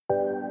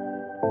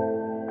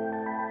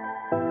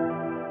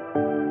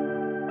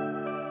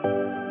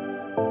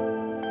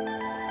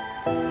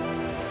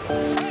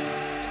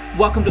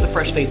Welcome to the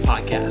Fresh Faith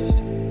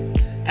Podcast.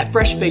 At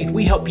Fresh Faith,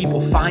 we help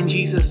people find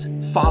Jesus,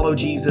 follow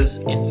Jesus,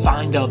 and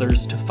find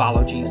others to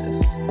follow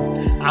Jesus.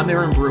 I'm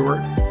Aaron Brewer,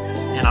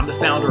 and I'm the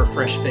founder of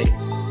Fresh Faith.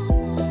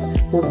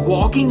 We're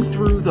walking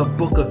through the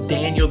book of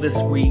Daniel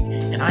this week,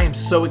 and I am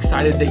so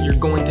excited that you're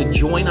going to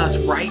join us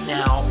right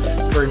now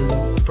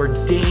for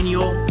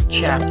Daniel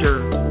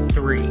chapter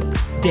 3.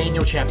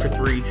 Daniel chapter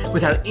 3.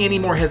 Without any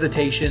more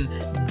hesitation,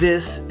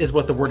 this is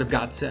what the Word of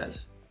God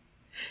says.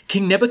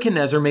 King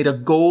Nebuchadnezzar made a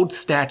gold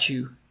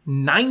statue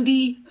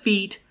 90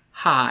 feet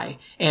high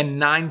and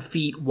 9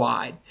 feet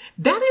wide.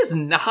 That is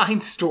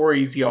 9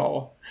 stories,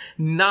 y'all.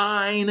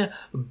 9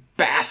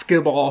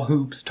 basketball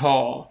hoops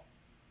tall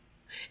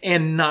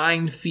and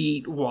 9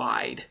 feet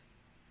wide.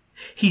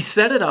 He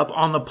set it up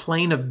on the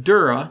plain of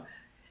Dura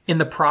in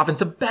the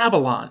province of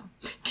Babylon.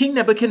 King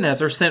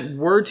Nebuchadnezzar sent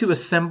word to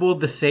assemble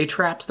the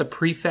satraps, the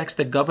prefects,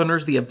 the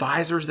governors, the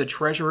advisors, the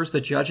treasurers,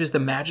 the judges, the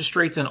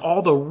magistrates, and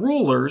all the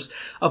rulers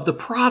of the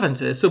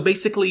provinces. So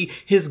basically,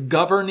 his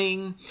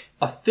governing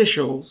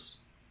officials.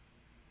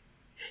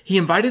 He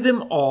invited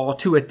them all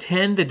to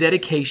attend the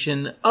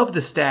dedication of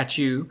the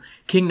statue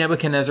King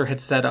Nebuchadnezzar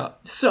had set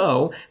up.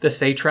 So the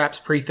satraps,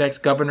 prefects,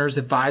 governors,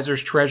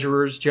 advisors,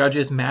 treasurers,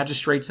 judges,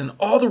 magistrates, and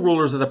all the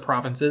rulers of the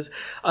provinces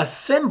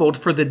assembled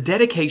for the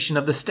dedication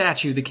of the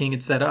statue the king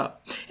had set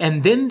up.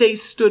 And then they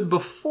stood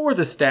before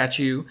the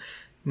statue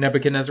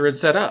Nebuchadnezzar had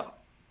set up.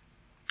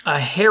 A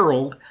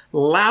herald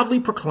loudly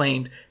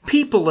proclaimed,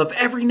 "People of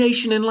every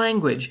nation and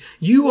language,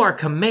 you are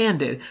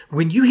commanded,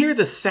 when you hear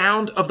the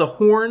sound of the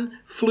horn,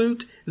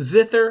 flute,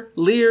 zither,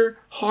 lyre,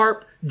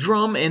 harp,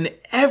 drum, and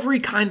every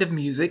kind of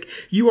music,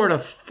 you are to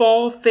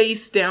fall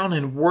face down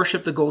and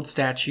worship the gold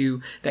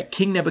statue that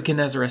King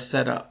Nebuchadnezzar has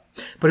set up.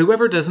 But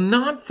whoever does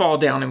not fall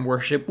down and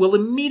worship will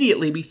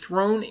immediately be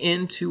thrown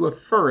into a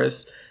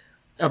furnace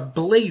of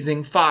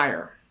blazing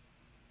fire."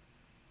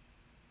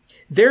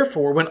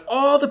 Therefore, when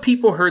all the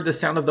people heard the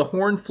sound of the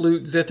horn,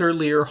 flute, zither,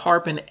 lyre,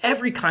 harp, and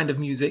every kind of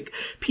music,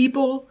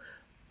 people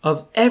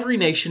of every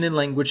nation and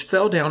language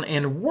fell down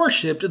and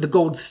worshipped the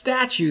gold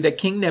statue that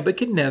King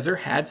Nebuchadnezzar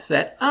had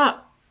set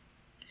up.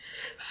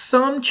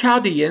 Some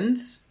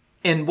Chaldeans,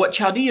 and what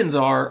Chaldeans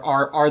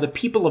are the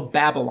people of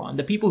Babylon,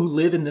 the people who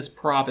live in this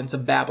province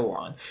of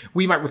Babylon.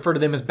 We might refer to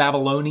them as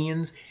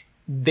Babylonians.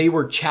 They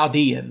were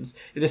Chaldeans.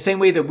 The same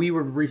way that we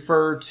would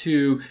refer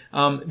to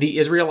the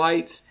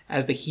Israelites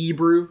as the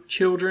Hebrew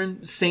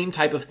children, same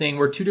type of thing.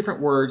 We're two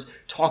different words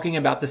talking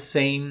about the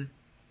same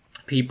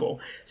people.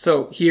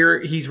 So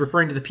here he's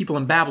referring to the people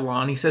in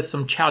Babylon. He says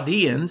some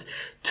Chaldeans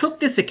took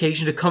this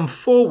occasion to come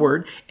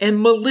forward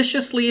and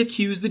maliciously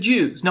accuse the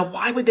Jews. Now,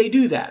 why would they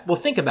do that? Well,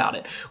 think about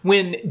it.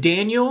 When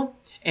Daniel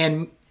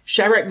and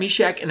Shadrach,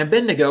 Meshach, and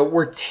Abednego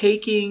were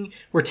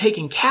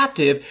taken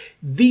captive,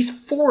 these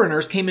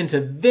foreigners came into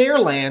their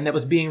land that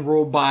was being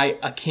ruled by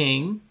a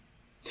king,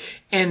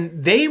 and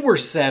they were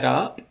set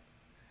up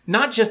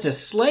not just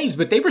as slaves,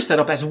 but they were set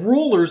up as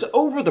rulers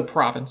over the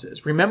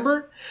provinces,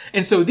 remember?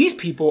 And so these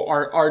people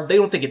they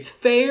don't think it's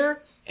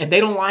fair, and they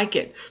don't like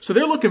it. So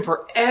they're looking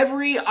for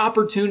every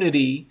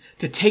opportunity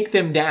to take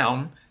them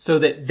down so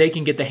that they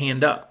can get the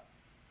hand up,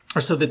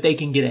 or so that they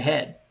can get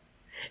ahead.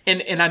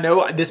 And I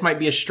know this might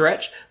be a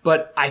stretch,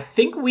 but I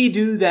think we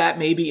do that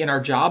maybe in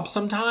our jobs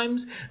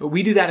sometimes.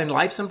 We do that in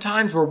life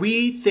sometimes, where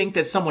we think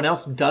that someone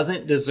else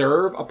doesn't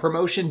deserve a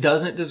promotion,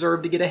 doesn't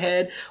deserve to get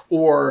ahead,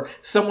 or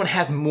someone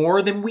has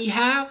more than we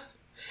have.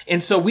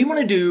 And so we want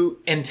to do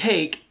and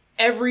take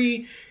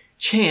every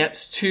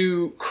chance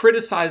to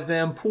criticize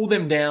them, pull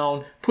them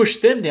down, push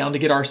them down to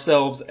get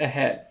ourselves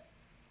ahead.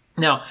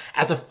 Now,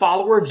 as a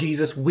follower of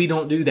Jesus, we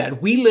don't do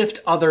that. We lift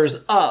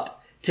others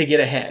up to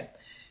get ahead.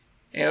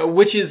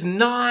 Which is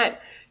not,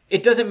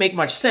 it doesn't make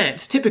much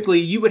sense. Typically,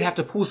 you would have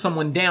to pull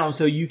someone down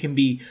so you can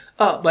be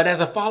up. But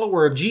as a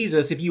follower of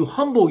Jesus, if you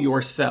humble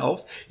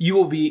yourself, you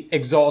will be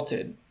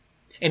exalted.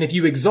 And if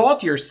you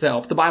exalt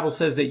yourself, the Bible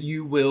says that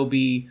you will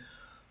be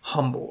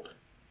humbled.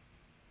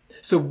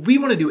 So we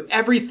want to do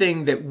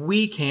everything that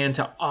we can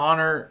to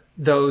honor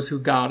those who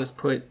God has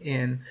put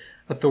in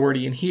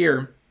authority. And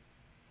here,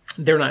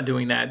 they're not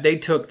doing that. They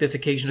took this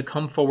occasion to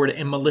come forward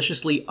and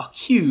maliciously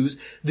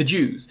accuse the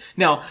Jews.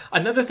 Now,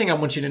 another thing I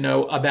want you to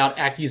know about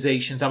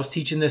accusations, I was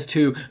teaching this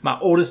to my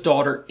oldest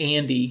daughter,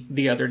 Andy,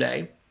 the other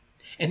day.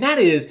 And that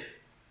is,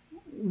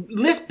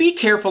 let's be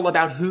careful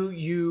about who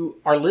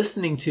you are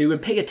listening to and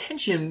pay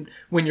attention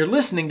when you're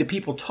listening to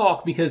people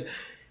talk, because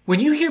when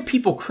you hear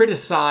people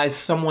criticize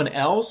someone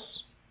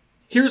else,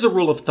 here's a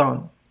rule of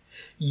thumb.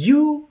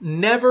 You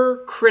never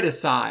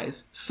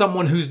criticize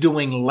someone who's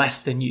doing less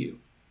than you.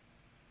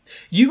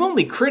 You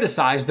only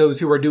criticize those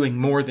who are doing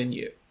more than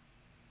you.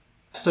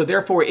 So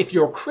therefore, if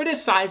you're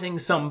criticizing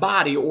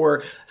somebody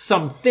or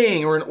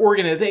something or an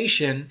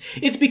organization,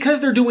 it's because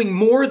they're doing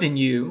more than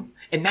you,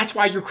 and that's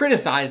why you're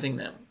criticizing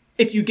them,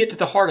 if you get to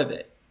the heart of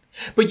it.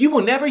 But you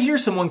will never hear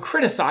someone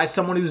criticize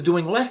someone who's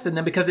doing less than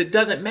them, because it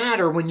doesn't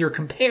matter when you're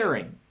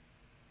comparing.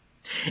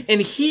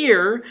 And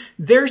here,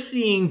 they're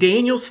seeing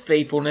Daniel's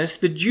faithfulness,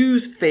 the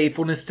Jews'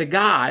 faithfulness to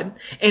God,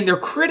 and they're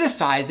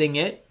criticizing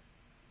it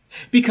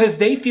because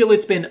they feel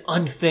it's been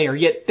unfair,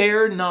 yet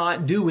they're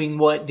not doing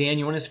what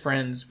Daniel and his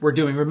friends were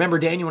doing. Remember,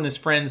 Daniel and his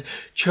friends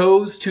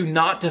chose to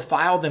not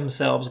defile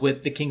themselves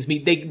with the king's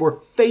meat. They were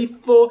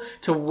faithful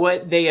to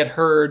what they had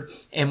heard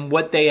and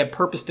what they had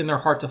purposed in their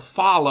heart to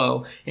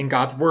follow in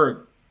God's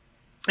word.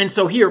 And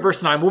so here,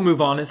 verse 9, we'll move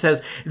on. It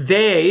says,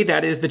 they,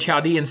 that is the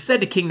Chaldeans,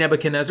 said to King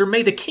Nebuchadnezzar,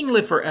 may the king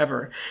live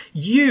forever.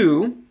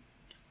 You,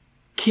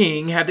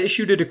 king, have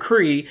issued a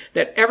decree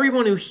that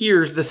everyone who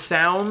hears the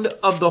sound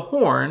of the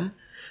horn,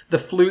 the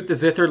flute, the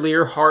zither,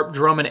 lyre, harp,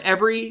 drum, and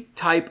every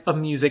type of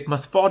music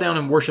must fall down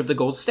and worship the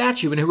gold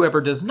statue. And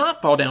whoever does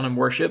not fall down and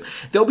worship,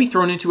 they'll be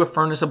thrown into a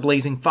furnace of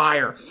blazing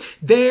fire.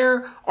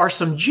 There are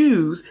some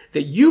Jews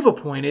that you've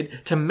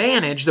appointed to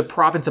manage the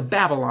province of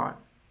Babylon.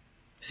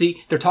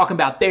 See, they're talking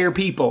about their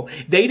people.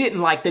 They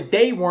didn't like that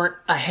they weren't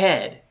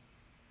ahead.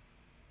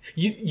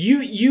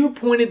 You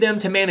appointed them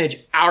to manage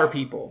our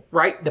people,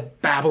 right? The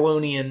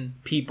Babylonian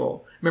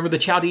people. Remember, the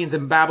Chaldeans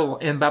and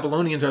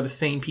Babylonians are the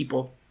same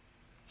people.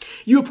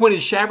 You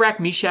appointed Shadrach,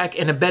 Meshach,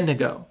 and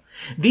Abednego.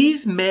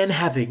 These men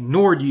have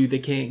ignored you, the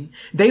king.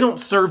 They don't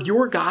serve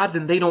your gods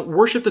and they don't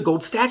worship the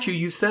gold statue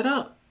you've set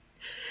up.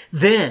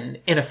 Then,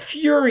 in a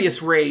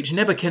furious rage,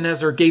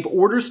 Nebuchadnezzar gave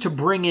orders to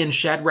bring in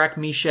Shadrach,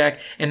 Meshach,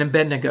 and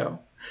Abednego.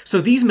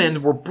 So these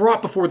men were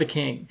brought before the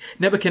king.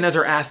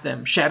 Nebuchadnezzar asked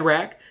them,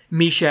 Shadrach,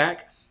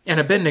 Meshach, and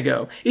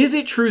Abednego, is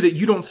it true that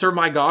you don't serve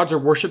my gods or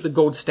worship the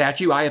gold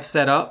statue I have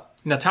set up?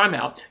 Now, time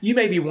out. You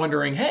may be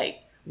wondering,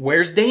 hey,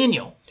 where's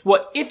Daniel?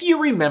 Well, if you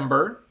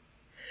remember,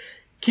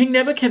 King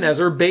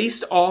Nebuchadnezzar,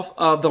 based off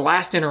of the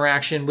last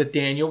interaction with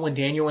Daniel, when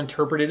Daniel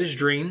interpreted his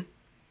dream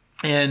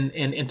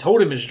and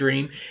told him his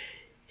dream,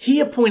 he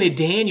appointed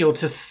Daniel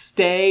to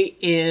stay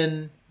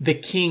in the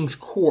king's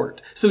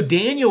court. So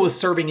Daniel was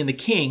serving in the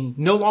king,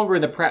 no longer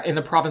in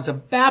the province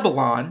of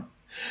Babylon,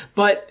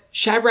 but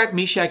Shadrach,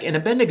 Meshach, and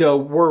Abednego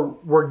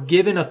were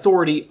given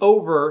authority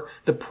over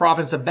the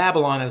province of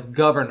Babylon as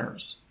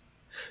governors.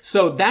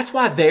 So that's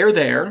why they're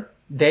there.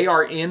 They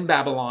are in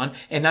Babylon,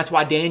 and that's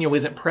why Daniel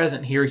isn't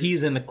present here.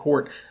 He's in the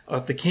court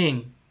of the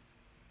king.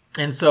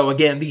 And so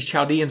again, these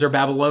Chaldeans or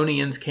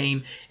Babylonians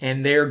came,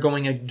 and they're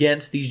going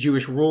against these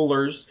Jewish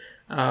rulers,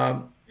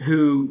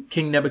 who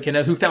King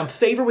Nebuchadnezzar, who found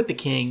favor with the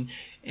king,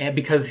 and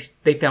because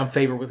they found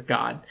favor with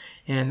God.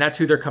 And that's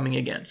who they're coming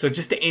against. So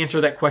just to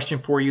answer that question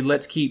for you,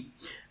 let's keep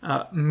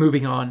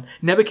moving on.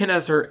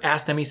 Nebuchadnezzar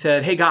asked them, he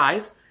said, hey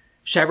guys,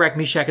 Shadrach,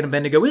 Meshach, and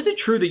Abednego, is it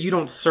true that you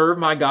don't serve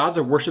my gods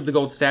or worship the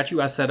gold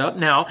statue I set up?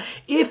 Now,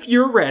 if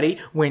you're ready,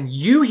 when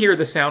you hear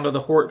the sound of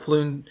the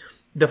flute,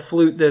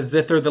 the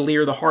zither, the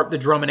lyre, the harp, the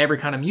drum, and every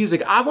kind of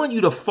music, I want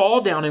you to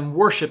fall down and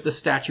worship the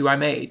statue I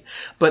made.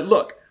 But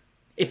look,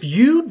 if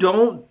you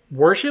don't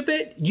worship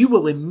it, you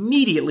will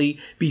immediately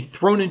be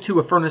thrown into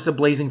a furnace of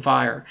blazing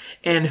fire.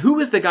 And who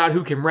is the God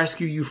who can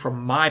rescue you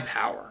from my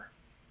power?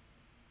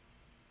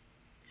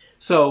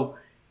 So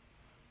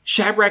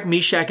Shadrach,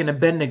 Meshach, and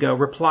Abednego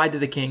replied to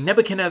the king,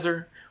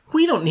 Nebuchadnezzar,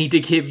 we don't need to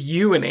give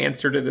you an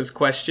answer to this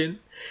question.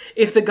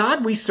 If the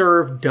God we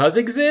serve does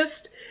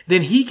exist,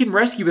 then he can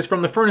rescue us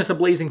from the furnace of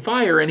blazing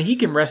fire, and he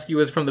can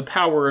rescue us from the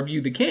power of you,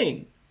 the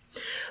king.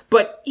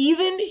 But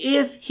even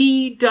if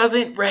he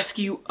doesn't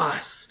rescue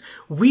us,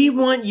 we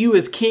want you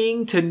as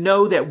king to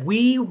know that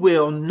we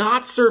will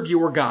not serve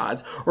your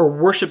gods or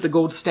worship the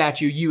gold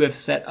statue you have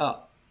set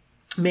up.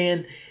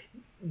 Man,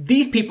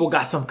 these people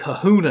got some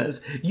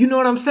kahunas. You know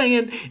what I'm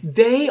saying?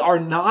 They are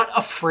not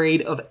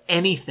afraid of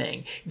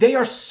anything. They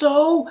are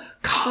so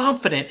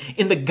confident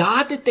in the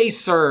God that they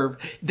serve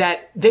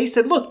that they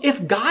said, look,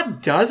 if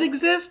God does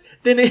exist,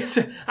 then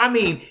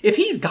if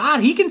he's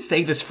God, he can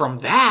save us from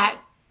that.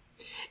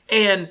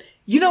 And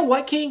you know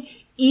what, King?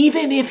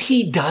 Even if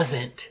he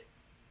doesn't,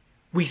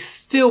 we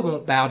still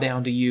won't bow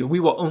down to you. We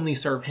will only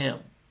serve him.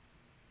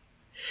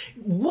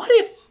 What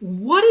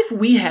if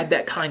we had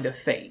that kind of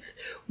faith?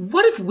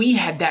 What if we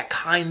had that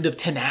kind of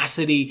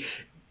tenacity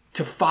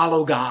to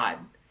follow God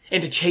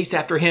and to chase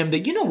after him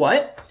that, you know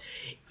what?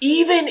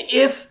 Even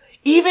if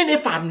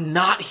I'm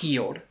not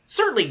healed,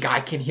 certainly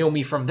God can heal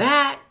me from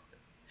that.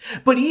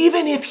 But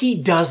even if he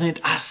doesn't,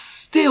 I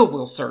still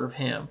will serve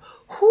him.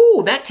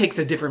 Whew, that takes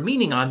a different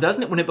meaning on,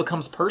 doesn't it, when it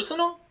becomes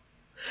personal?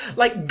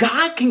 Like,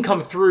 God can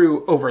come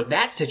through over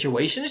that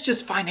situation. It's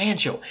just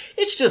financial.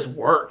 It's just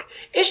work.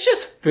 It's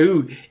just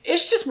food.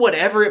 It's just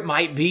whatever it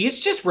might be.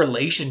 It's just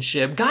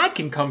relationship. God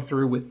can come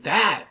through with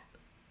that.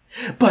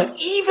 But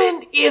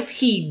even if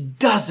he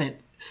doesn't,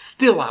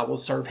 still I will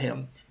serve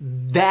him.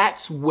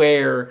 That's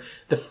where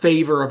the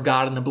favor of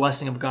God and the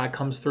blessing of God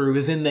comes through,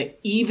 is in the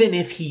even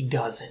if he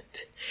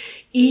doesn't.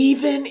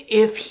 Even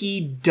if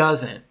he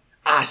doesn't,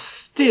 I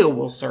still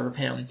will serve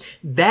him.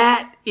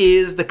 That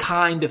is the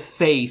kind of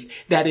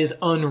faith that is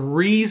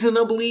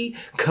unreasonably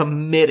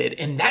committed.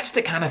 And that's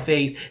the kind of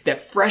faith that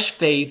Fresh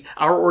Faith,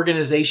 our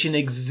organization,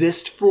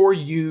 exists for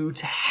you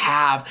to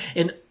have.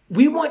 And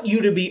we want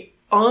you to be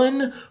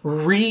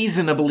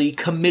unreasonably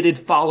committed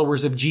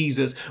followers of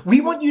Jesus.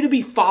 We want you to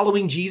be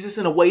following Jesus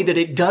in a way that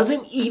it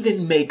doesn't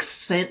even make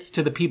sense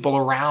to the people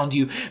around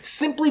you,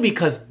 simply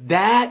because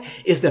that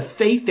is the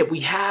faith that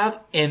we have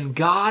in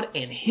God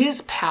and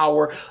His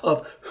power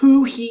of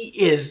who He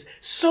is.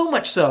 So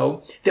much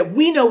so that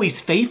we know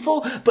He's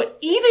faithful, but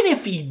even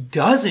if He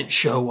doesn't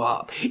show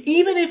up,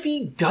 even if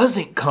He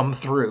doesn't come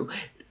through,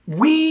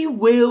 we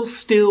will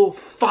still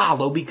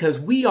follow because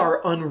we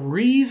are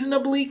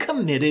unreasonably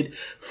committed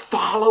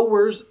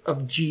followers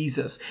of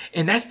Jesus.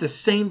 And that's the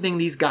same thing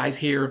these guys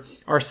here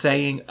are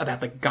saying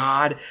about the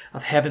God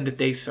of heaven that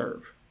they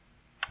serve.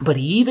 But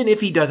even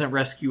if He doesn't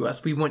rescue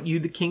us, we want you,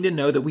 the king, to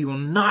know that we will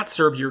not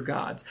serve your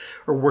gods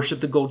or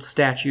worship the gold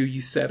statue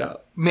you set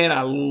up. Man,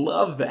 I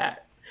love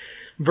that.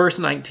 Verse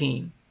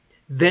 19.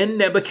 Then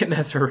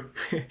Nebuchadnezzar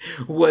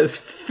was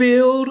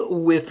filled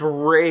with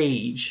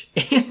rage,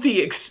 and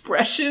the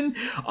expression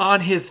on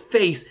his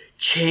face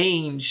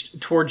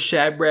changed toward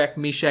Shadrach,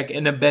 Meshach,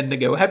 and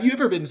Abednego. Have you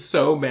ever been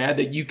so mad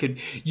that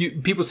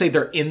people say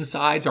their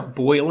insides are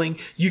boiling?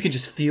 You can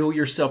just feel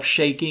yourself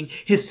shaking.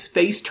 His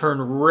face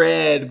turned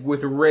red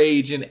with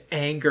rage and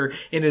anger,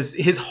 and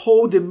his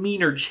whole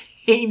demeanor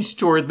changed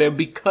toward them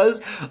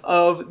because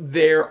of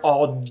their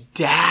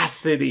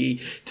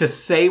audacity to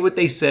say what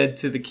they said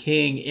to the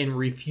king in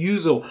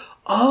refusal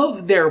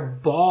of their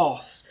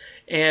boss.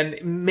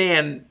 And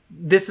man,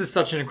 this is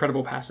such an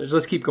incredible passage.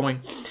 Let's keep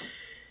going.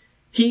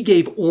 He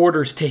gave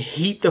orders to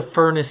heat the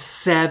furnace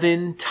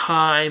 7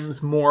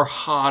 times more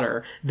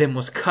hotter than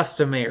was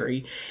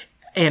customary.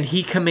 And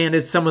he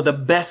commanded some of the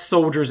best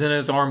soldiers in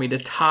his army to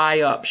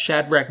tie up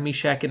Shadrach,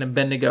 Meshach, and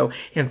Abednego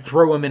and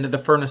throw them into the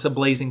furnace of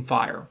blazing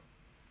fire.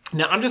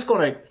 Now, I'm just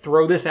going to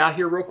throw this out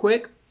here real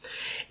quick.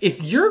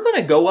 If you're going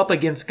to go up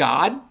against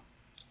God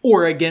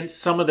or against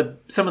some of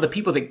the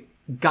people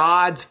that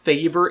God's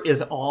favor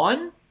is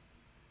on,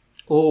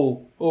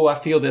 I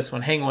feel this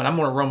one. Hang on. I'm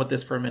going to run with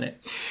this for a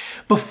minute.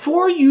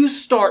 Before you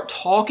start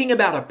talking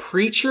about a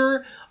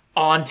preacher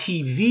on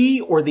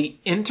TV or the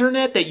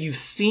internet that you've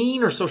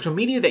seen or social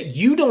media that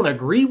you don't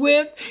agree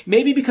with,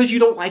 maybe because you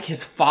don't like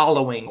his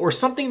following or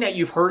something that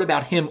you've heard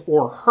about him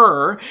or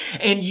her,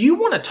 and you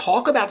want to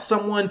talk about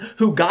someone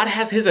who God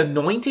has His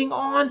anointing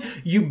on,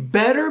 you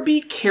better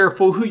be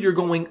careful who you're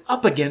going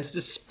up against,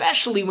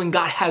 especially when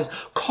God has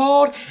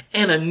called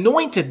and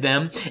anointed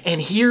them.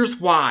 And here's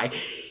why.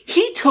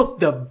 He took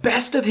the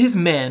best of His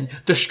men,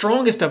 the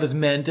strongest of His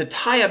men, to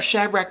tie up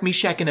Shadrach,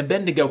 Meshach, and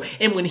Abednego.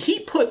 And when He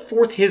put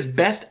forth His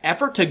best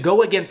effort to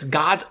go against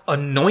God's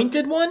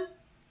anointed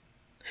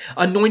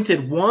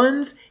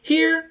ones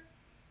here,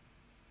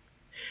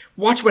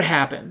 watch what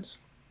happens.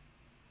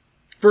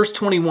 Verse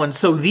 21,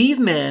 so these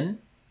men,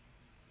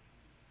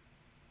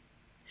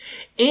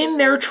 in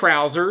their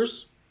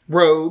trousers,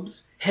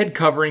 robes, head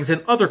coverings,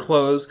 and other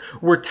clothes,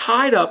 were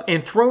tied up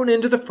and thrown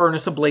into the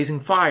furnace of blazing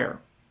fire.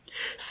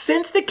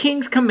 Since the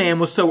king's command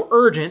was so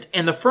urgent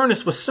and the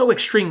furnace was so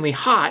extremely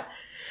hot,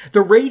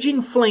 the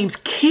raging flames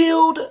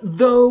killed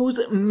those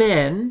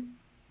men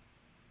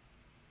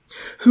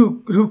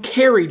who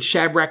carried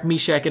Shadrach,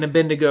 Meshach, and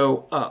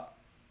Abednego up.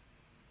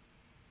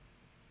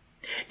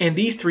 And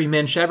these 3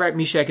 men, Shadrach,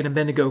 Meshach, and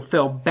Abednego,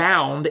 fell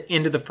bound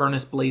into the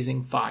furnace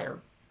blazing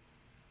fire.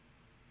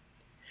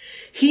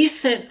 He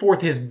sent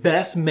forth His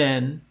best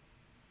men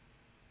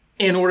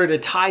in order to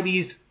tie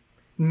these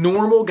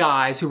normal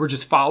guys who were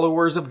just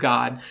followers of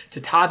God,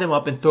 to tie them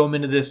up and throw them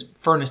into this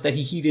furnace that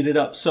He heated it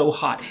up so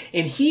hot.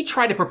 And He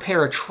tried to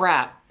prepare a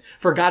trap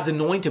for God's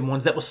anointed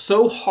ones that was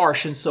so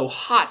harsh and so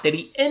hot that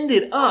He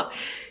ended up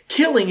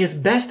killing His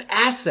best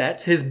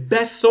assets, His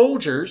best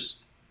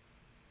soldiers,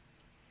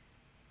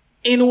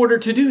 in order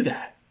to do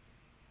that.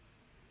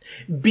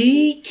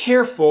 Be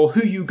careful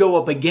who you go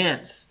up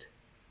against.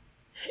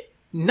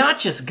 Not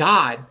just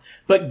God,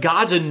 but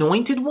God's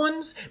anointed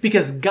ones,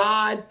 because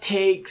God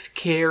takes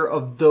care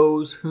of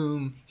those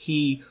whom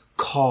He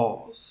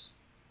calls.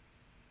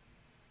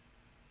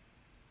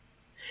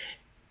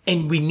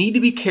 And we need to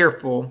be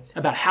careful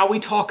about how we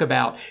talk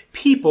about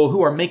people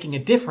who are making a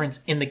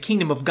difference in the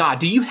kingdom of God.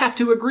 Do you have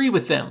to agree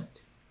with them?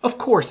 Of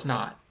course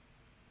not.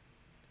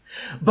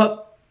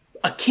 But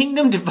a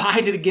kingdom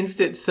divided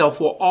against itself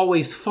will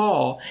always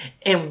fall,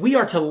 and we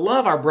are to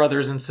love our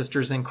brothers and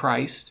sisters in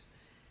Christ.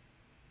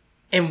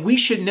 And we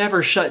should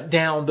never shut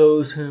down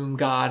those whom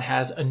God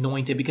has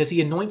anointed, because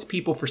He anoints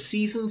people for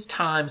seasons,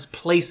 times,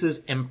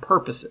 places, and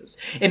purposes.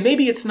 And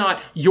maybe it's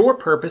not your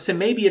purpose, and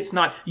maybe it's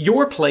not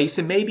your place,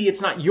 and maybe it's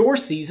not your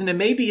season, and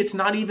maybe it's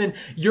not even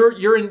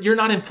you're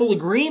not in full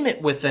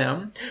agreement with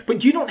them.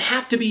 But you don't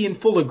have to be in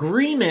full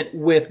agreement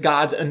with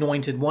God's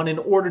anointed one in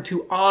order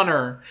to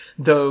honor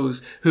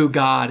those who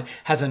God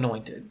has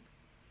anointed.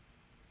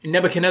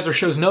 Nebuchadnezzar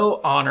shows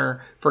no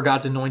honor for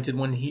God's anointed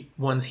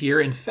ones here.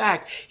 In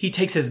fact, he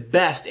takes his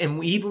best,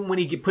 and even when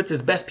he puts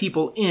his best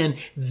people in,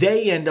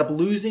 they end up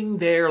losing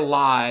their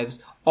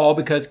lives, all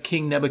because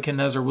King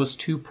Nebuchadnezzar was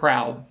too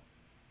proud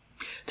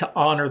to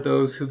honor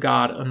those who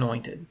God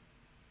anointed.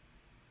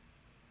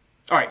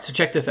 All right, so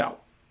check this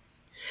out.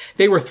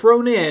 They were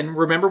thrown in,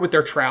 remember, with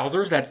their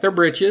trousers, that's their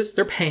breeches,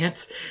 their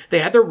pants. They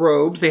had their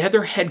robes, they had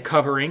their head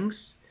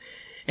coverings,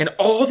 and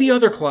all the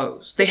other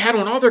clothes. They had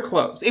on all their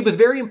clothes. It was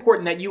very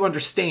important that you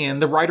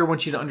understand, the writer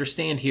wants you to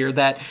understand here,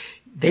 that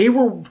they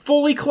were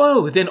fully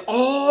clothed in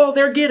all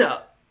their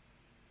get-up,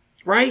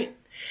 right?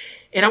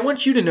 And I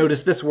want you to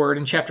notice this word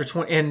in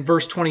in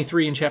verse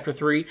 23 in chapter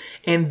 3.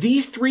 And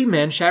these three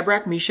men,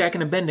 Shadrach, Meshach,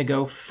 and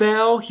Abednego,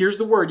 fell, here's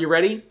the word, you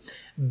ready?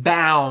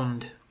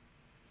 Bound,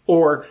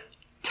 or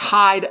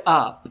tied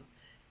up.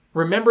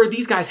 Remember,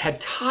 these guys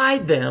had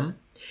tied them,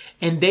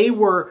 and they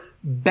were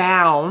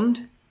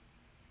bound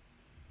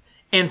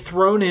and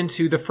thrown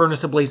into the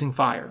furnace of blazing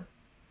fire.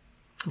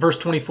 Verse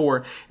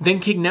 24, then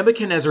King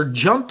Nebuchadnezzar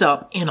jumped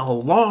up in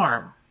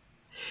alarm,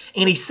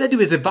 and he said to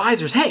his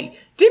advisors, hey,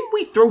 didn't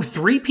we throw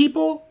three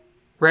people,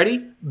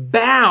 ready,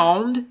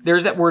 bound,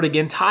 there's that word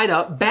again, tied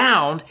up,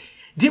 bound,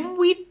 didn't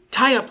we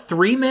tie up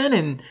three men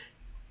and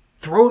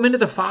throw them into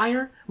the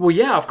fire? Well,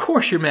 yeah, of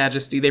course, your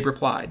majesty, they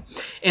replied.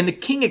 And the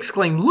king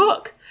exclaimed,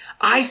 look,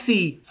 I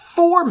see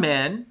four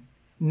men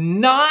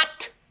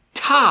not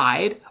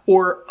tied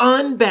or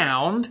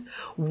unbound,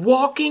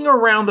 walking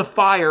around the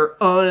fire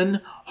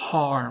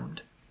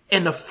unharmed.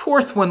 And the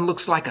fourth one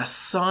looks like a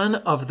son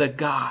of the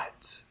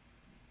gods.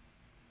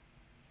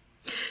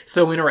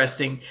 So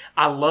interesting.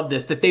 I love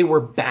this, that they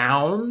were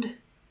bound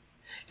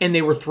and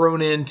they were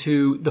thrown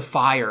into the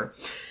fire.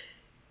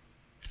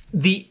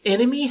 The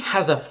enemy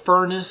has a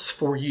furnace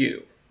for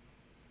you.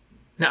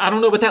 Now, I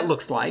don't know what that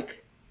looks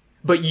like,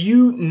 but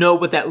you know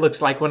what that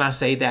looks like when I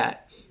say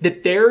that.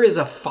 That there is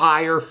a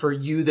fire for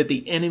you that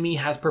the enemy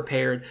has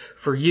prepared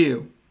for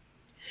you.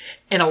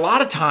 And a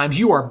lot of times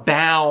you are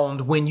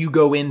bound when you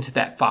go into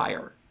that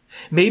fire.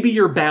 Maybe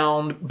you're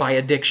bound by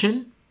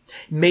addiction.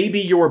 Maybe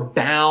you're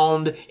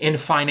bound in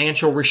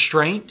financial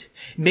restraint.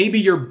 Maybe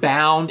you're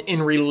bound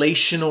in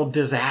relational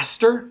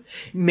disaster.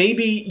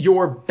 Maybe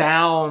you're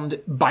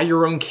bound by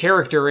your own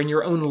character and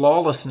your own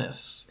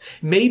lawlessness.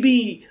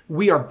 Maybe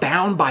we are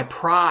bound by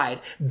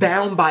pride,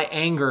 bound by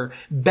anger,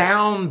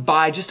 bound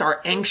by just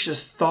our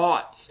anxious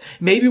thoughts.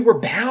 Maybe we're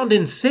bound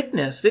in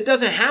sickness. It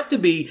doesn't have to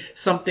be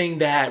something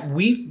that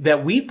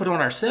we've put on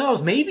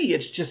ourselves. Maybe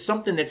it's just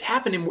something that's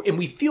happening and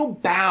we feel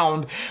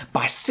bound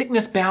by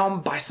sickness,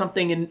 bound by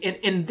something.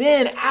 And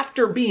then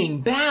after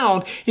being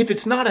bound, if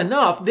it's not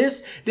enough,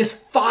 this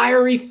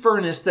fiery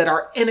furnace that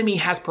our enemy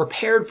has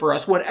prepared for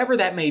us, whatever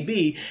that may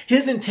be,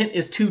 his intent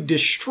is to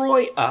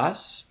destroy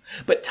us.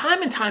 But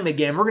time and time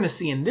again, we're going to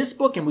see in this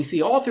book, and we see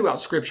all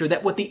throughout Scripture,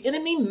 that what the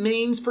enemy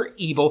means for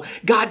evil,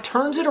 God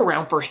turns it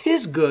around for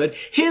his good,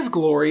 his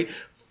glory,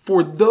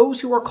 for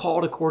those who are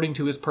called according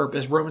to his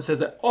purpose. Romans says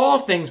that all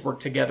things work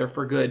together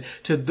for good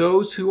to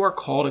those who are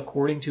called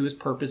according to his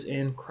purpose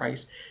in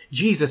Christ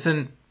Jesus.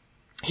 And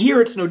here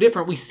it's no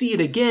different. We see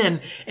it again,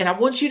 and I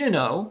want you to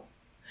know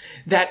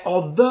that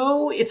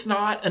although it's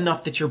not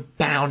enough that you're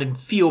bound and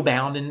feel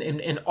bound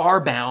and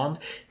are bound,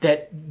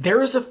 that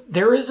there is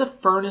a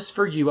furnace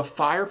for you, a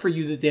fire for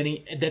you that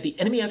the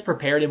enemy has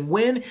prepared. And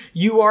when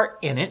you are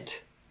in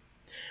it,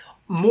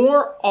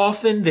 more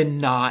often than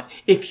not,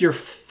 if you're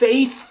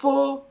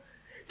faithful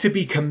to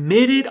be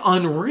committed,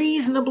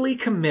 unreasonably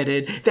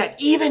committed, that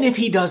even if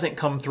he doesn't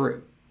come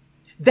through,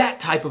 that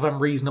type of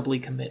unreasonably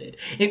committed,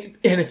 and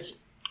if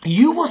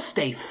you will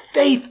stay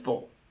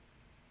faithful,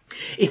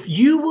 if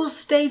you will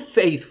stay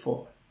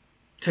faithful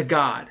to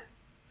God,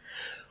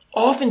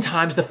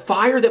 oftentimes the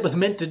fire that was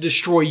meant to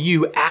destroy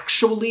you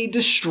actually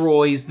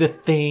destroys the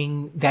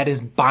thing that is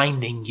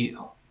binding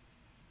you.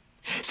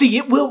 See,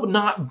 it will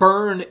not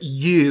burn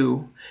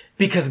you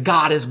because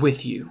God is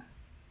with you.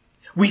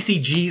 We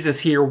see Jesus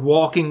here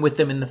walking with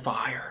them in the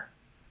fire.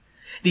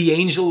 The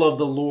angel of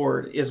the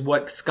Lord is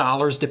what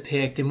scholars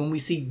depict. And when we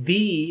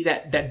see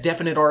that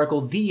definite article,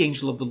 the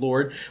angel of the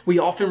Lord, we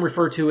often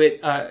refer to it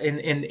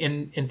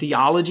in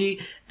theology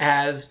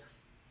as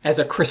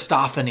a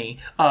Christophany,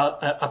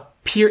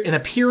 an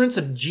appearance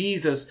of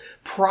Jesus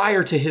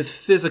prior to his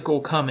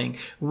physical coming.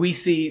 We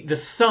see the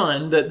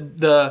Son,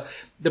 the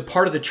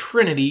part of the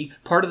Trinity,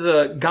 part of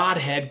the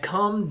Godhead,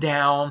 come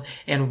down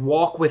and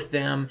walk with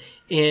them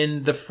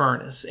in the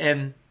furnace.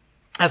 And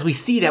as we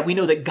see that, we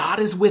know that God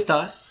is with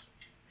us.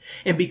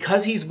 And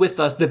because he's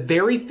with us, the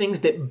very things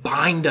that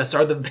bind us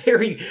are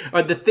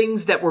the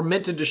things that were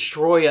meant to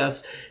destroy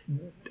us.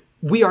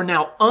 We are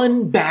now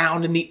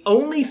unbound, and the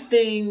only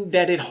thing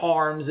that it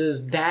harms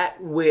is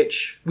that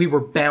which we were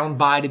bound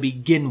by to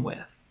begin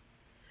with.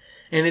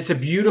 And it's a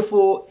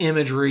beautiful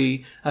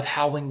imagery of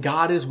how when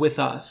God is with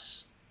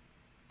us,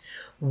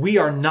 we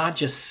are not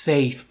just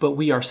safe, but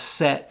we are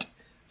set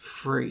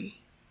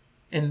free.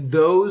 And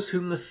those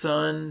whom the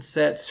Son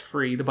sets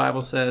free, the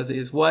Bible says,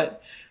 is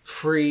what?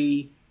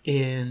 Free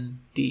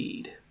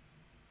indeed.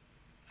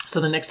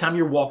 So the next time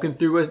you're walking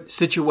through a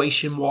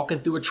situation, walking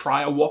through a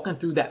trial, walking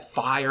through that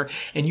fire,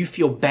 and you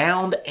feel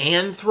bound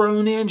and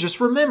thrown in, just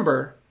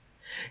remember,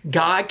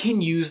 God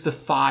can use the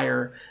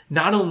fire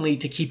not only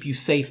to keep you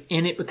safe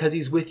in it because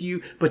he's with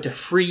you, but to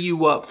free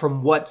you up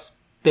from what's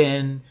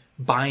been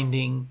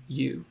binding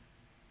you.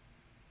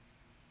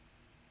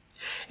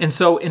 And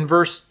so in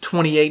verse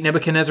 28,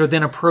 Nebuchadnezzar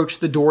then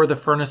approached the door of the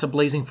furnace of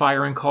blazing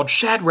fire and called,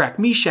 Shadrach,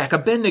 Meshach,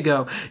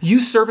 Abednego, you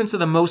servants of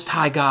the Most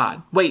High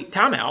God. Wait,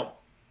 time out.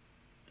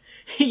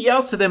 He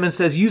yells to them and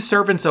says, you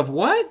servants of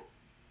what?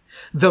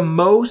 The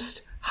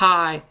Most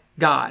High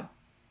God.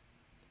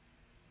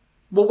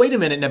 Well, wait a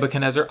minute,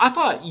 Nebuchadnezzar. I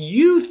thought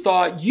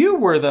you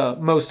were the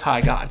Most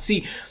High God.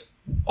 See,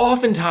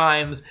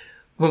 oftentimes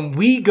when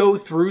we go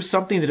through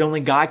something that only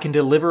God can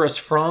deliver us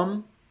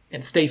from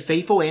and stay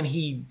faithful, and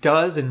he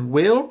does and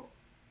will,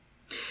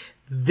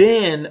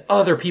 then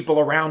other people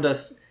around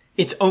us,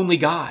 it's only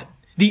God.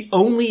 The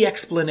only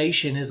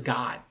explanation is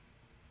God.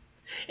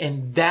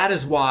 And that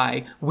is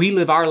why we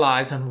live our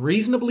lives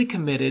unreasonably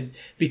committed,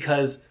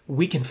 because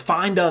we can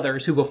find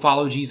others who will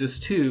follow Jesus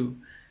too,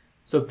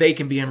 so they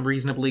can be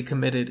unreasonably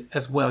committed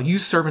as well. You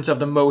servants of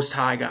the Most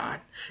High God,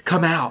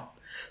 come out.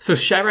 So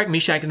Shadrach,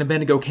 Meshach, and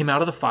Abednego came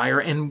out of the fire,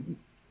 and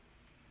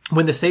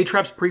when the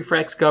satraps,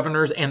 prefects,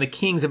 governors, and the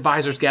king's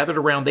advisors gathered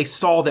around, they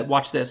saw that,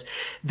 watch this,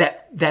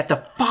 that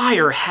the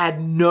fire had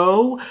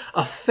no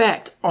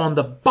effect on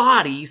the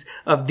bodies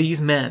of these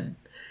men.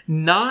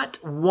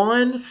 Not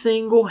one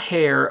single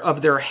hair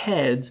of their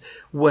heads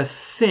was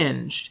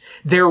singed.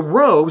 Their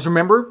robes,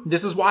 remember,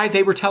 this is why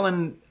they were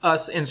telling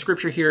us in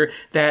scripture here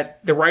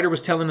that the writer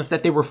was telling us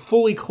that they were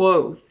fully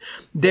clothed.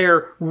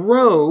 Their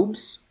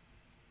robes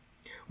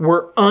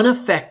were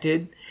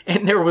unaffected,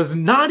 and there was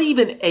not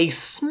even a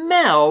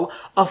smell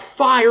of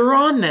fire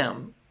on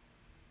them.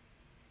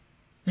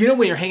 You know,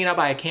 when you're hanging out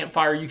by a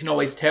campfire, you can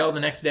always tell the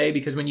next day,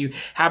 because when you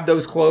have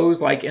those clothes,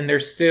 like, and they're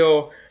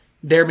still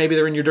there, maybe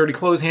they're in your dirty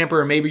clothes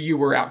hamper, or maybe you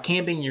were out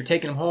camping and you're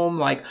taking them home,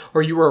 like,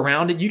 or you were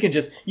around it, you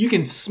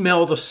can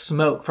smell the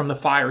smoke from the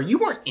fire. You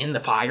weren't in the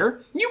fire.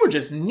 You were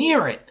just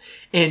near it,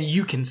 and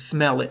you can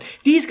smell it.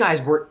 These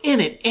guys were in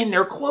it, and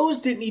their clothes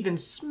didn't even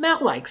smell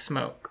like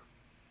smoke.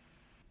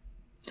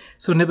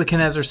 So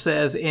Nebuchadnezzar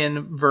says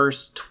in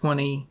verse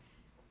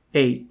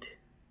 28,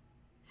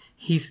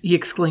 he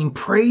exclaimed,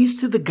 praise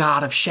to the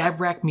God of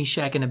Shadrach,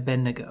 Meshach, and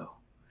Abednego.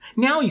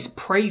 Now he's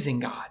praising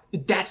God.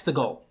 That's the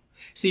goal.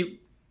 See,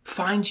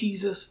 find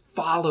Jesus,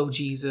 follow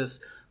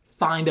Jesus,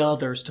 find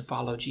others to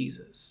follow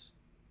Jesus.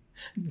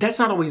 That's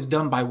not always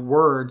done by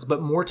words,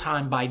 but more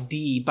time by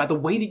deed, by the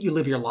way that you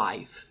live your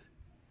life.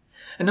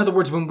 In other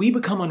words, when we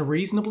become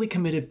unreasonably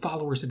committed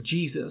followers of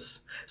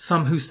Jesus,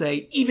 some who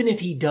say, even if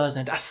he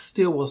doesn't, I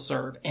still will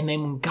serve. And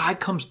then when God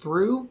comes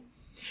through,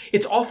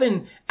 it's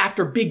often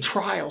after big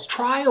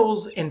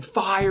trials and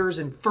fires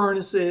and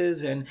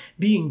furnaces and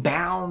being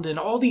bound and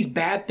all these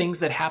bad things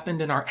that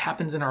happens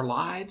in our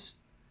lives.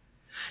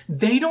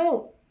 They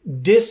don't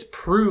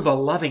disprove a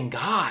loving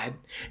God.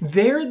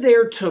 They're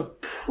there to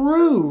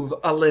prove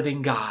a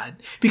living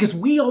God, because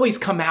we always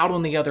come out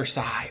on the other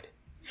side.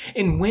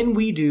 And when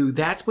we do,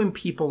 that's when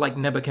people like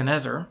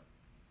Nebuchadnezzar,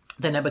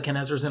 the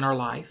Nebuchadnezzars in our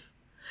life,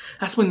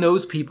 that's when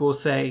those people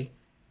say,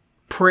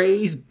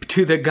 praise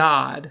to the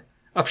God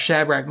of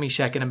Shadrach,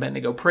 Meshach, and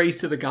Abednego. Praise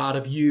to the God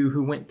of you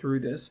who went through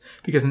this,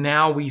 because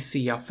now we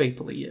see how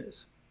faithful he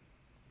is.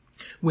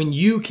 When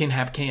you can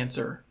have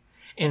cancer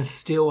and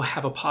still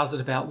have a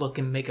positive outlook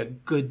and make a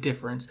good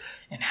difference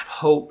and have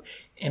hope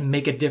and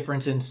make a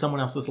difference in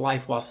someone else's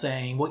life while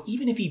saying, well,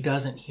 even if he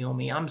doesn't heal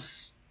me, I'm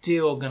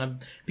still going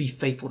to be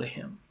faithful to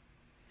him.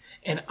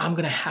 And I'm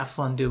going to have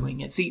fun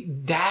doing it. See,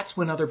 that's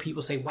when other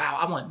people say, wow,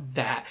 I want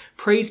that.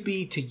 Praise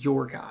be to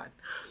your God.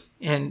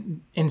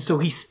 And so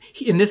this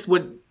is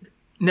what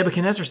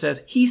Nebuchadnezzar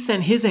says. He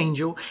sent his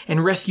angel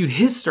and rescued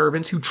his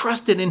servants who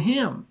trusted in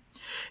him.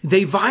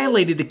 They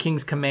violated the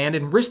king's command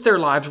and risked their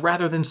lives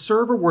rather than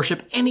serve or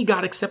worship any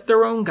god except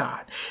their own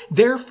God.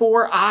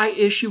 Therefore, I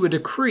issue a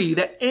decree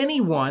that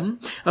anyone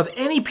of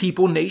any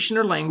people, nation,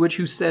 or language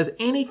who says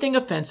anything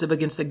offensive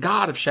against the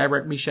God of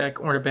Shadrach, Meshach,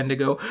 or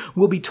Abednego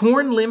will be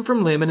torn limb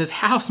from limb and his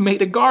house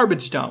made a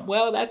garbage dump.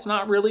 Well, that's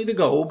not really the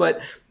goal,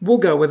 but we'll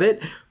go with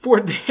it.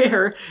 For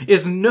there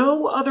is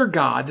no other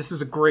God. This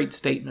is a great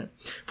statement.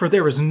 For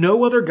there is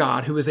no other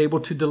God who is able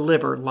to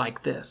deliver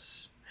like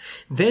this.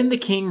 Then the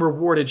king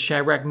rewarded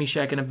Shadrach,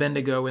 Meshach, and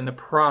Abednego in the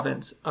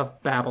province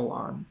of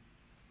Babylon.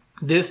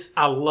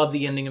 I love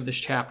the ending of this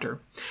chapter.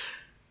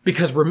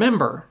 Because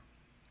remember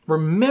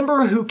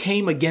who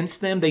came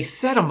against them? They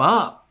set them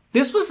up.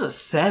 This was a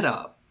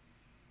setup.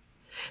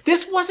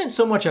 This wasn't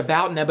so much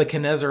about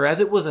Nebuchadnezzar as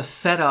it was a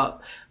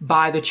setup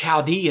by the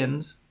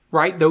Chaldeans,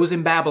 right? Those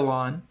in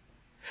Babylon,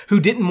 who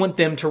didn't want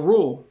them to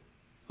rule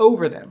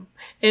over them.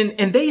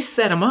 And they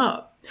set him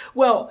up.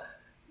 Well,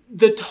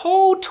 the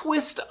whole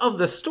twist of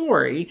the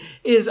story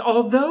is,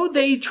 although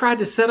they tried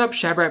to set up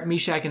Shadrach,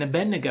 Meshach, and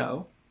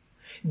Abednego,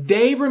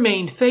 they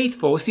remained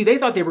faithful. See, they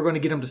thought they were going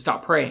to get them to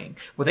stop praying.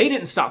 Well, they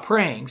didn't stop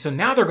praying, so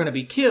now they're going to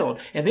be killed.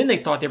 And then they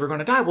thought they were going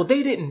to die. Well,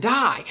 they didn't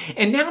die.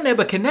 And now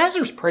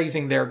Nebuchadnezzar's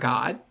praising their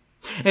God.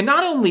 And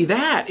not only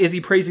that is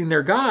he praising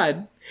their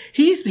God,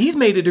 he's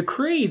made a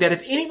decree that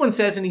if anyone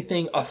says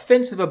anything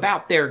offensive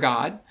about their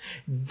God,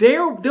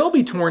 they'll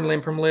be torn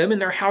limb from limb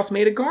and their house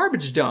made a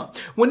garbage dump.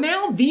 Well,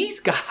 now these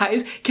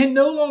guys can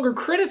no longer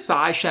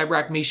criticize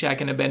Shadrach,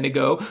 Meshach, and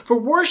Abednego for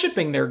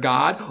worshiping their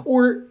God,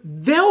 or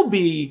they'll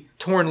be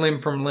torn limb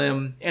from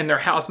limb and their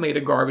house made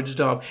a garbage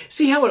dump.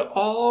 See how it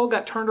all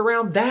got turned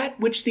around? That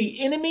which the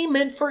enemy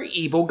meant for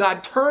evil,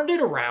 God turned it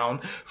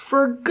around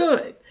for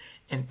good.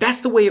 And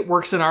that's the way it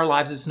works in our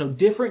lives. It's no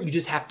different. You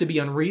just have to be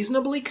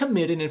unreasonably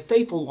committed and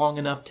faithful long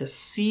enough to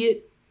see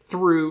it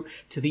through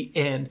to the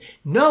end,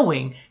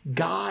 knowing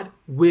God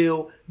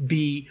will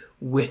be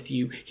with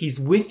you. He's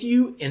with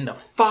you in the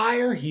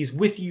fire. He's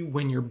with you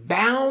when you're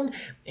bound,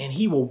 and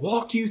he will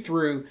walk you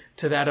through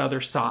to that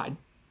other side.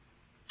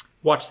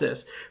 Watch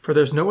this. For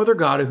there's no other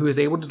God who is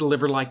able to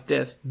deliver like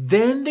this.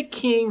 Then the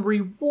king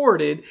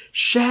rewarded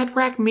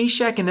Shadrach,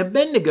 Meshach, and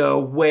Abednego.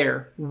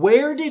 Where?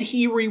 Where did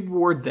he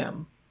reward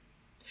them?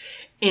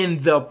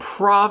 In the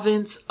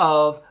province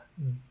of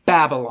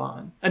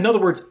Babylon. In other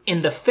words,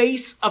 in the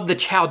face of the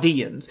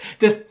Chaldeans,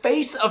 the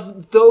face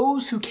of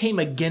those who came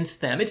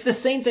against them. It's the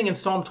same thing in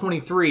Psalm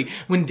 23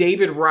 when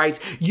David writes,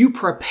 you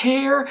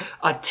prepare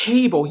a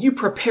table, you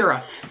prepare a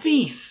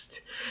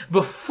feast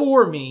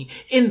before me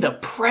in the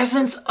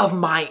presence of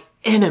my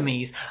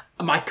enemies.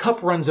 My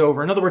cup runs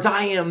over. In other words,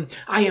 I am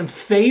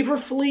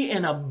favorably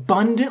and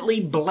abundantly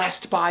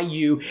blessed by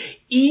you,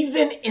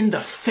 even in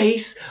the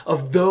face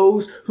of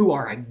those who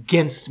are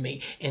against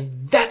me.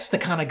 And that's the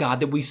kind of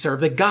God that we serve.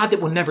 The God that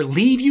will never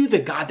leave you, the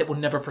God that will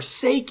never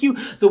forsake you,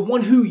 the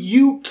one who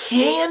you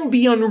can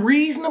be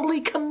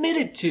unreasonably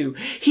committed to.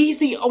 He's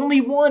the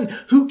only one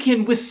who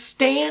can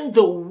withstand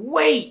the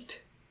weight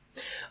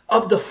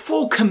of the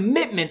full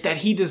commitment that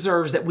he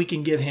deserves that we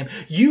can give him.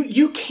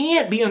 You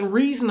can't be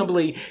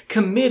unreasonably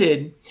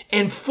committed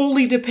and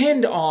fully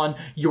depend on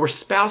your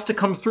spouse to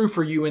come through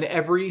for you in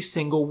every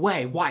single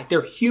way. Why?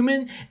 They're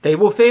human. They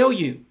will fail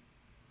you.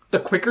 The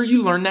quicker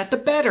you learn that, the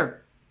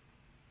better.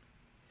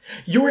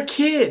 Your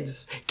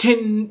kids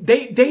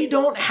they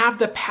don't have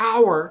the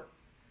power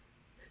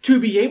to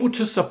be able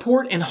to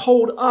support and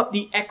hold up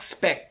the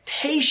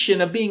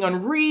expectation of being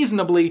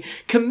unreasonably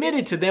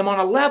committed to them on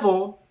a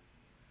level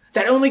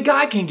that only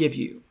God can give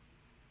you.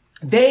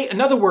 In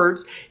other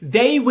words,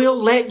 they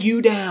will let you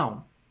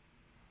down.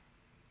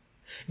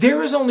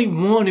 There is only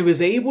one who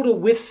is able to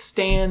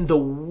withstand the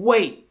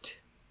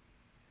weight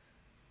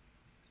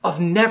of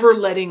never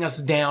letting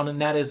us down,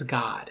 and that is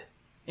God.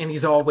 And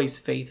he's always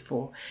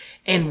faithful.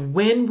 And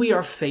when we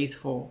are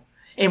faithful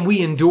and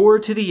we endure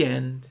to the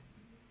end,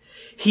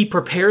 he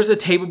prepares a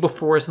table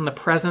before us in the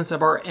presence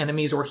of our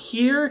enemies. Or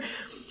here,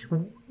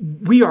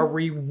 we are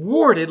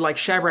rewarded like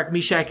Shadrach,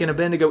 Meshach, and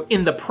Abednego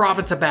in the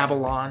province of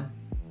Babylon.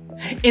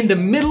 In the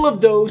middle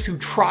of those who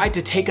tried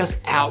to take us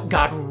out,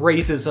 God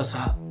raises us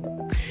up.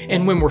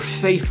 And when we're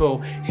faithful,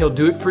 he'll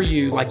do it for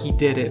you like he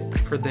did it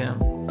for them.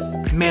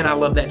 Man, I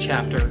love that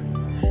chapter.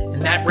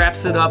 And that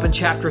wraps it up in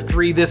chapter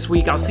 3 this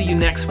week. I'll see you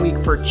next week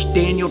for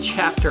Daniel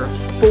chapter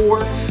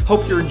 4.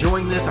 Hope you're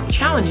enjoying this. I'm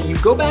challenging you.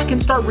 Go back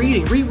and start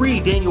reading.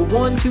 Reread Daniel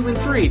 1, 2, and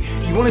 3.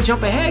 You want to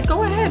jump ahead?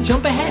 Go ahead.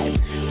 Jump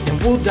ahead.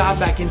 And we'll dive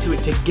back into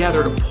it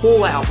together to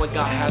pull out what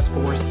God has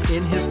for us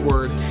in his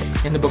word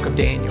in the book of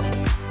Daniel.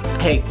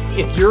 Hey,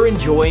 if you're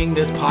enjoying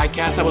this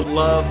podcast, I would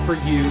love for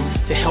you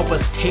to help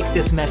us take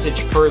this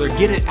message further,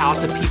 get it out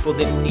to people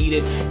that need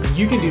it. And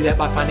you can do that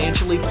by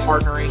financially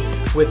partnering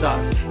with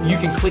us. You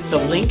can click the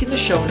link in the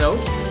show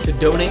notes to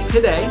donate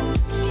today,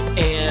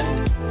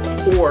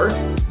 or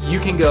you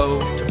can go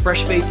to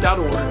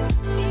freshfaith.org,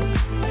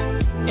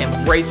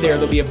 and right there,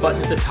 there'll be a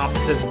button at the top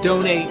that says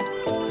donate.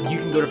 You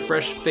can go to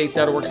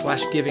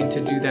freshfaith.org/giving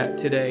to do that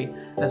today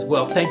as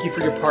well. Thank you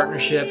for your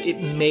partnership.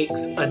 It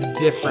makes a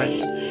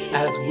difference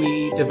as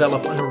we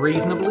develop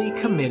unreasonably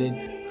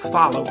committed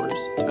followers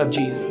of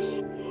Jesus.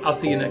 I'll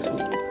see you next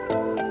week.